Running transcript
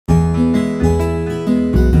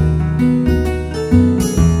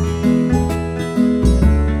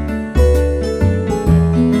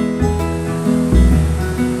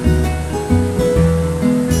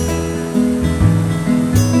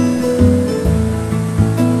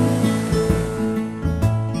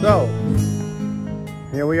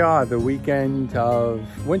are, the weekend of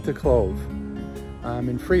Winter Clove. I'm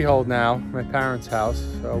in Freehold now, my parents' house,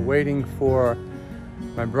 waiting for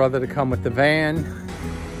my brother to come with the van.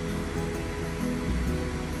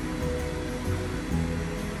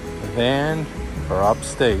 The van for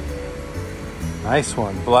upstate. Nice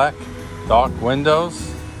one, black, dark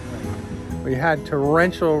windows. We had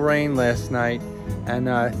torrential rain last night, and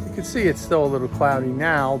you can see it's still a little cloudy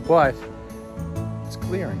now, but it's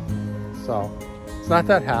clearing. So it's not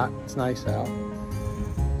that hot, it's nice out.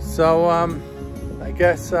 So I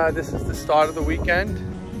guess this is the start of the weekend.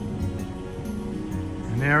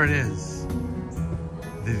 And there it is,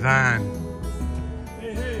 the van.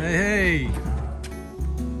 Hey, hey.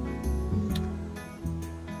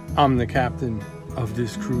 I'm the captain of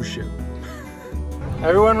this cruise ship.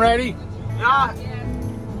 Everyone ready? Yeah.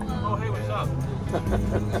 Oh, hey, what's up?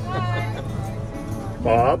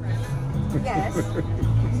 Bob? Yes.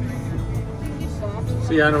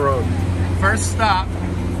 See you on the road. First stop.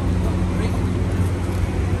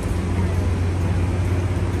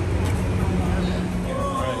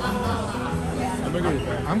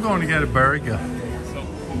 I'm going to get a burger.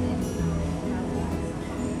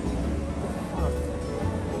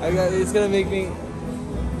 It's gonna make me. I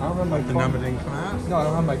don't have my The card. number didn't come out? No, I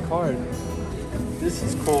don't have my card. This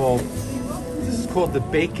is called the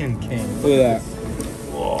Bacon King. Look at that.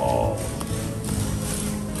 Whoa.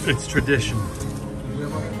 It's tradition.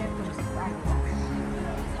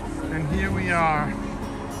 And here we are.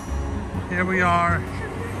 Here we are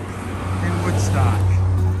in Woodstock.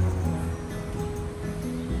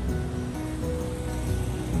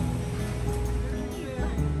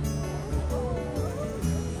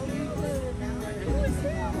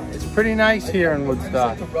 It's pretty nice here in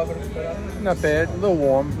Woodstock. Not bad. A little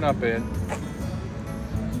warm. Not bad.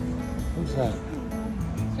 Who's that?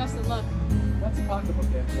 Justin, look. That's a pocketbook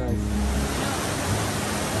there. Nice.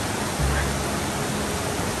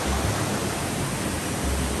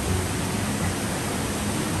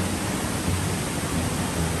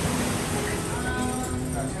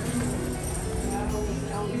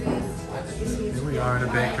 Here we are in a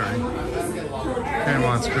bakery. Ken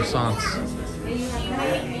wants croissants.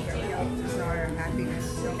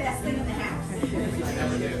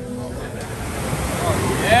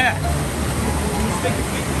 Yeah!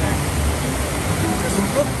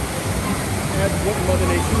 That's what Mother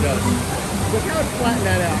Nature does. Look how it flattened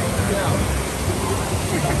that out.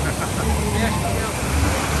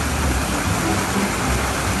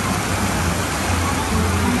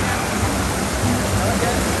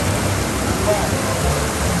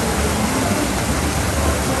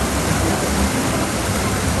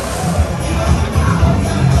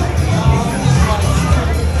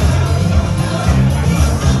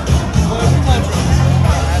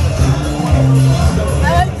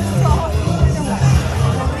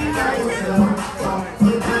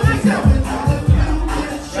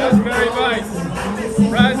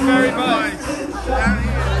 Raspberry bites.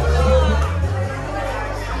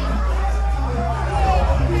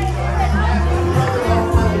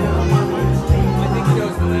 I think he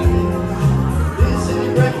knows what that is.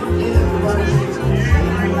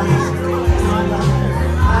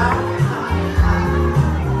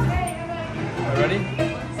 Ready?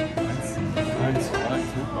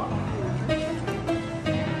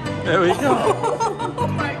 There we go. Oh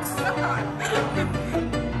my God.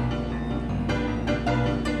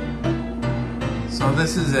 So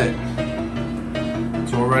this is it.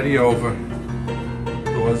 It's already over.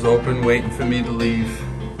 Doors open, waiting for me to leave.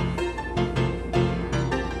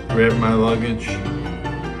 Grab my luggage.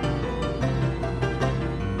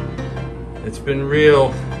 It's been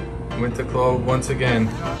real. Winter Clove once again.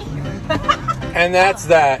 And that's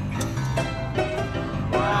that.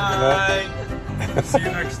 Bye. See you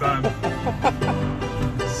next time.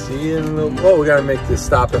 See you in a little. Oh, we gotta make this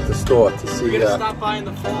stop at the store to see. We're gonna stop by in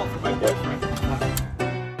the fall for my boyfriend.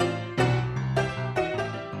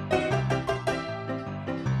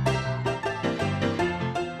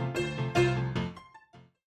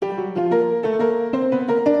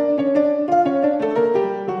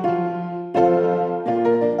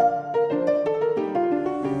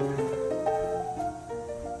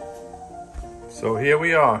 So here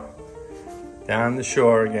we are, down the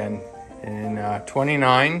shore again in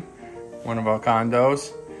 29, one of our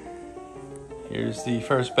condos. Here's the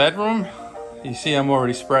first bedroom. You see I'm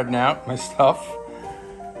already spreading out my stuff.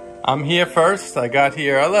 I'm here first. I got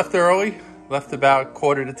here, I left early, left about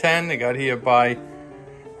 9:45. I got here by, I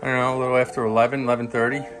don't know, a little after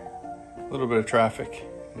 11:30. A little bit of traffic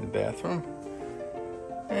in the bathroom.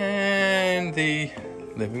 And the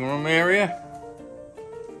living room area.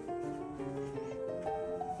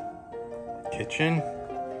 Kitchen.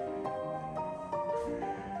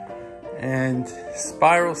 and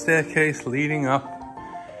spiral staircase leading up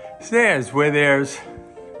stairs where there's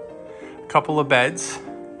a couple of beds.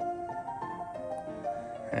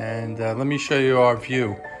 And let me show you our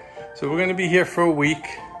view. So we're going to be here for a week,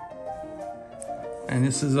 and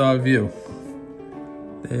this is our view.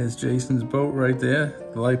 There's Jason's boat right there,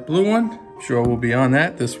 the light blue one. I'm sure we'll be on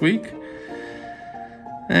that this week.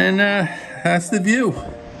 And that's the view.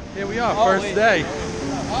 Here we are, first day.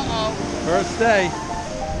 First day.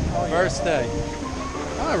 First day.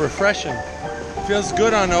 Ah, refreshing. Feels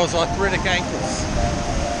good on those arthritic ankles.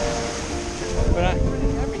 But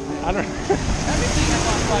I don't know.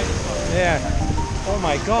 Yeah. Oh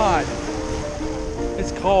my God.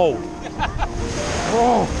 It's cold.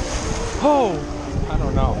 Oh. Oh. I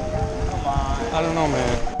don't know. Come on. I don't know,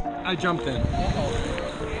 man. I jumped in.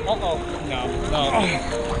 Uh-oh. No.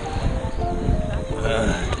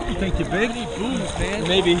 You think you're big? Booms, man.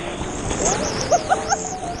 Maybe.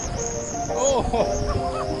 Oh.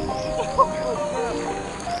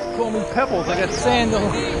 Call me Pebbles. I got sand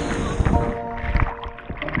on.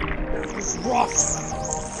 It's rough.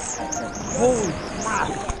 Holy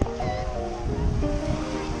crap.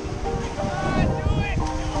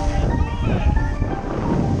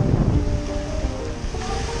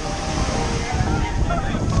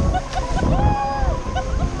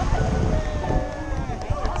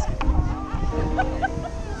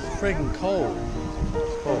 Friggin' cold.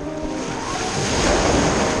 It's cold.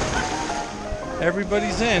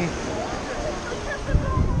 Everybody's in.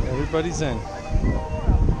 Everybody's in.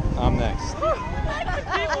 I'm next.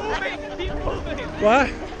 Keep moving. What?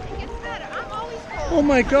 It gets better. I'm always cold. Oh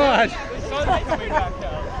my God. The sun's coming back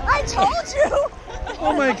out. I told you.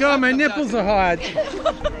 Oh my God, my nipples are hard.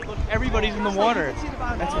 Look, everybody's in the water.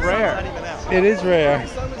 That's rare. It is rare.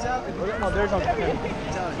 No, there's no.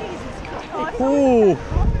 Ooh,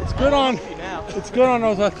 it's good on. It's good on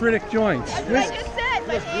those arthritic joints. That's what I just said.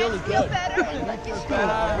 My hands feel better.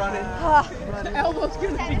 Running. Elbow's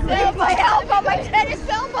gonna be great. My elbow, my tennis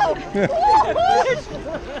elbow.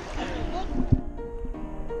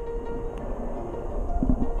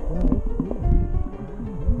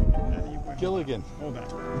 Gilligan. Hold on.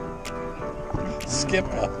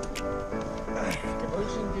 Skipper.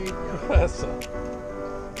 Professor.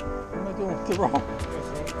 What am I doing with the rope?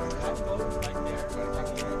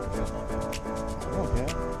 Oh, yeah.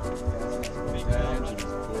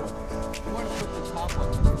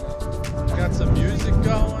 Got some music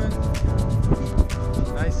going.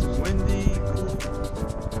 Nice and windy.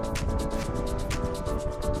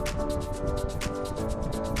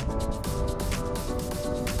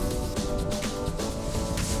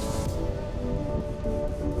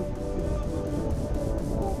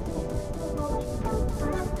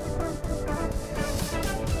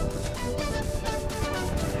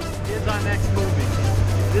 Here's our next movie.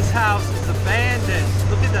 This house is abandoned.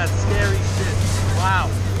 Look at that scary shit. Wow.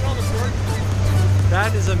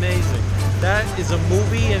 That is amazing. That is a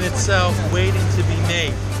movie in itself waiting to be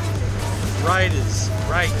made. Writers,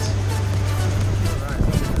 right.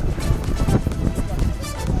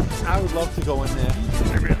 I would love to go in there.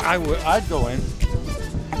 I'd go in.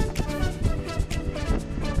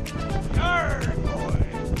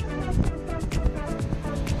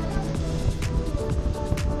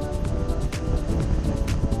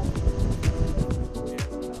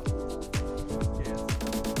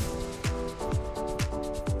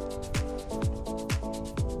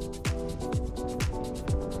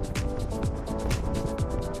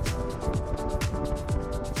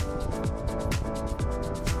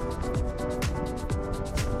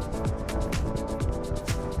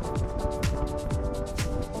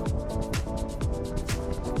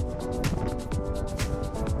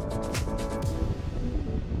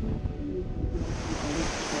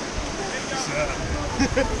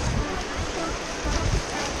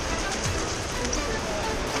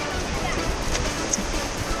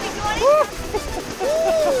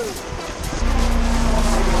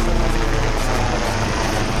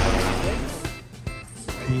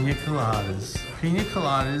 Pina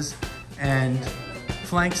coladas and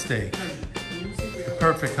flank steak.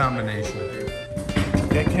 Perfect combination.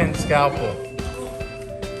 Get Ken's scalpel.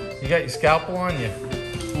 You got your scalpel on you?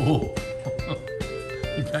 Ooh.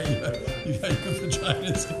 You got your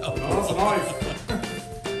vagina scalpel.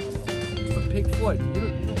 A pig foot.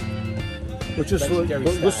 But just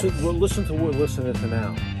listen to what we're listening to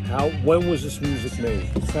now. When was this music made?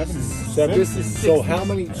 70s. This is 60s. So how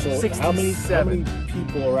many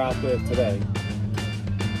people are out there today,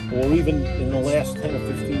 or even in the last 10 or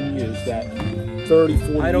 15 years, that 30,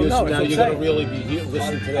 40 I don't years know. from now you're going to really be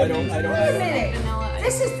listening to that music? I don't Wait a minute.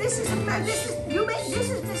 This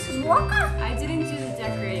is Walker? I didn't do the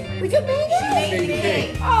decorating, but We can make it. She made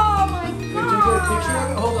me. Oh my Did you god. get a picture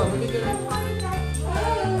of it? Hold on, let me get it.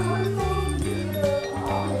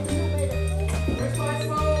 Where's my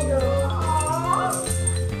phone?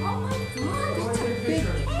 Oh my god, it's a big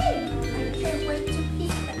cake. I can't wait to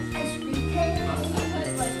eat the ice cream cake.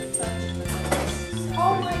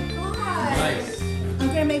 Oh my god. Nice. I'm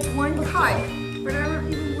gonna make one cut, but I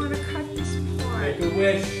don't even want to cut this part. Make a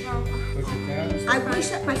wish. Put your hands. I wish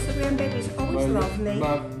that my grandbabies always loved me.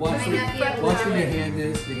 Watch where your hand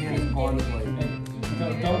is. The hand is on the plate.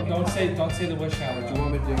 Don't say the wish out Do you loud.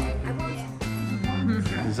 want me to do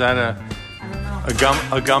it? Is that a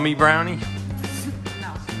gummy brownie? She's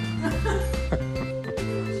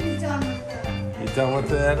done with it. You done with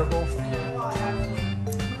the edible?